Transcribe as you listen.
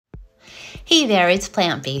Hey there, it's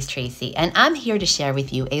Plant Based Tracey, and I'm here to share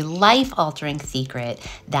with you a life-altering secret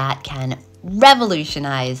that can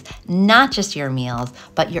revolutionize not just your meals,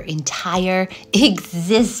 but your entire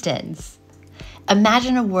existence.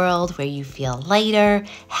 Imagine a world where you feel lighter,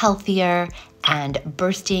 healthier, and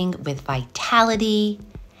bursting with vitality,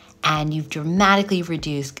 and you've dramatically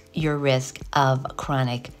reduced your risk of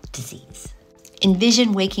chronic disease.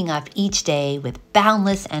 Envision waking up each day with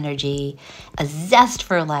boundless energy, a zest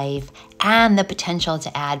for life, and the potential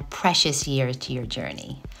to add precious years to your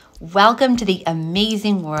journey. Welcome to the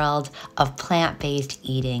amazing world of plant-based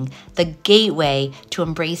eating, the gateway to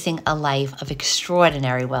embracing a life of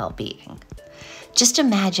extraordinary well-being. Just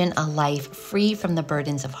imagine a life free from the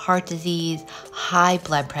burdens of heart disease, high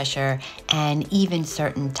blood pressure, and even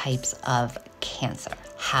certain types of cancer.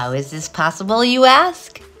 How is this possible, you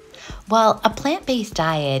ask? Well, a plant-based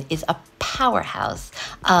diet is a powerhouse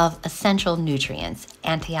of essential nutrients,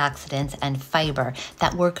 antioxidants, and fiber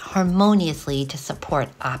that work harmoniously to support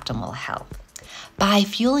optimal health. By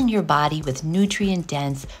fueling your body with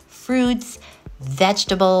nutrient-dense fruits,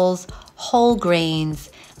 vegetables, whole grains,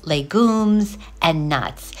 legumes, and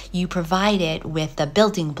nuts, you provide it with the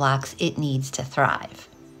building blocks it needs to thrive.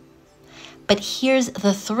 But here's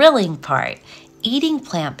the thrilling part. Eating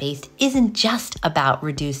plant-based isn't just about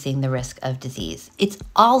reducing the risk of disease. It's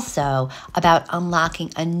also about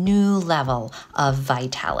unlocking a new level of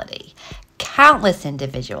vitality. Countless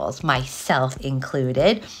individuals, myself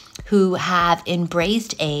included, who have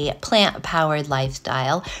embraced a plant-powered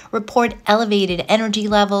lifestyle report elevated energy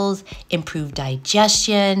levels, improved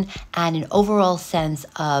digestion, and an overall sense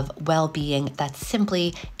of well-being that's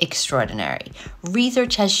simply extraordinary.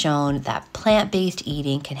 Research has shown that plant-based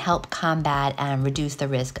eating can help combat and reduce the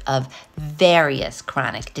risk of various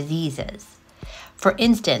chronic diseases. For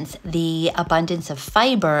instance, the abundance of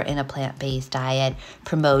fiber in a plant-based diet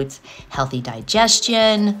promotes healthy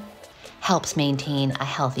digestion, helps maintain a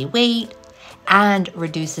healthy weight, and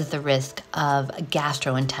reduces the risk of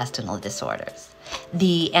gastrointestinal disorders.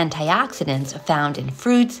 The antioxidants found in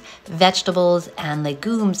fruits, vegetables, and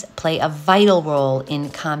legumes play a vital role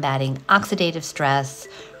in combating oxidative stress,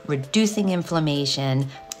 reducing inflammation,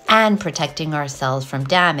 and protecting our cells from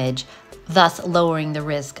damage, thus lowering the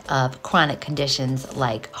risk of chronic conditions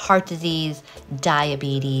like heart disease,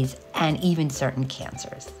 diabetes, and even certain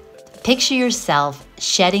cancers. Picture yourself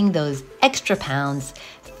shedding those extra pounds,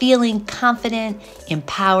 feeling confident,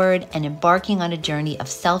 empowered, and embarking on a journey of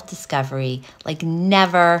self-discovery like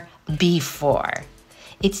never before.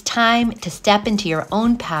 It's time to step into your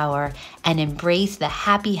own power and embrace the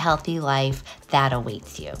happy, healthy life that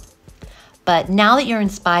awaits you. But now that you're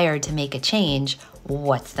inspired to make a change,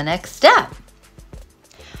 what's the next step?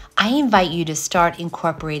 I invite you to start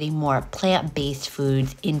incorporating more plant-based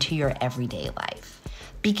foods into your everyday life.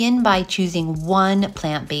 Begin by choosing one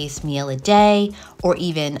plant-based meal a day or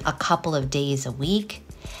even a couple of days a week,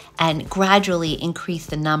 and gradually increase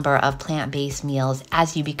the number of plant-based meals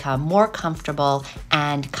as you become more comfortable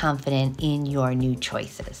and confident in your new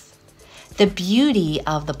choices. The beauty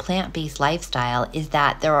of the plant-based lifestyle is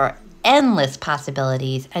that there are endless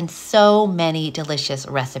possibilities and so many delicious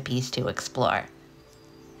recipes to explore.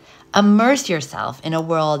 Immerse yourself in a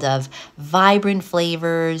world of vibrant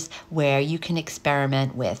flavors where you can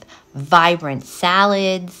experiment with vibrant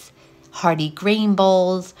salads, hearty grain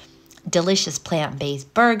bowls, delicious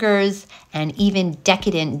plant-based burgers, and even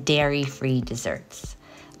decadent dairy-free desserts.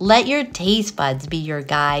 Let your taste buds be your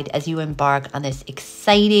guide as you embark on this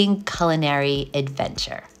exciting culinary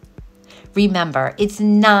adventure. Remember, it's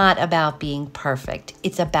not about being perfect,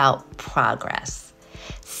 it's about progress.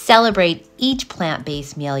 Celebrate each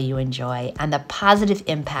plant-based meal you enjoy and the positive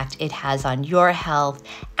impact it has on your health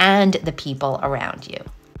and the people around you.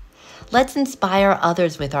 Let's inspire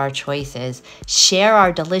others with our choices, share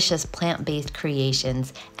our delicious plant-based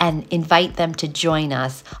creations, and invite them to join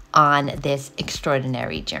us on this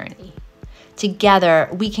extraordinary journey. Together,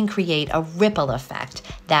 we can create a ripple effect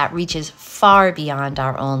that reaches far beyond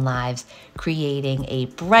our own lives, creating a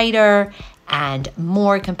brighter and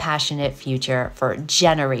more compassionate future for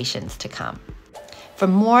generations to come. For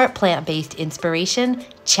more plant-based inspiration,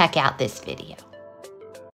 check out this video.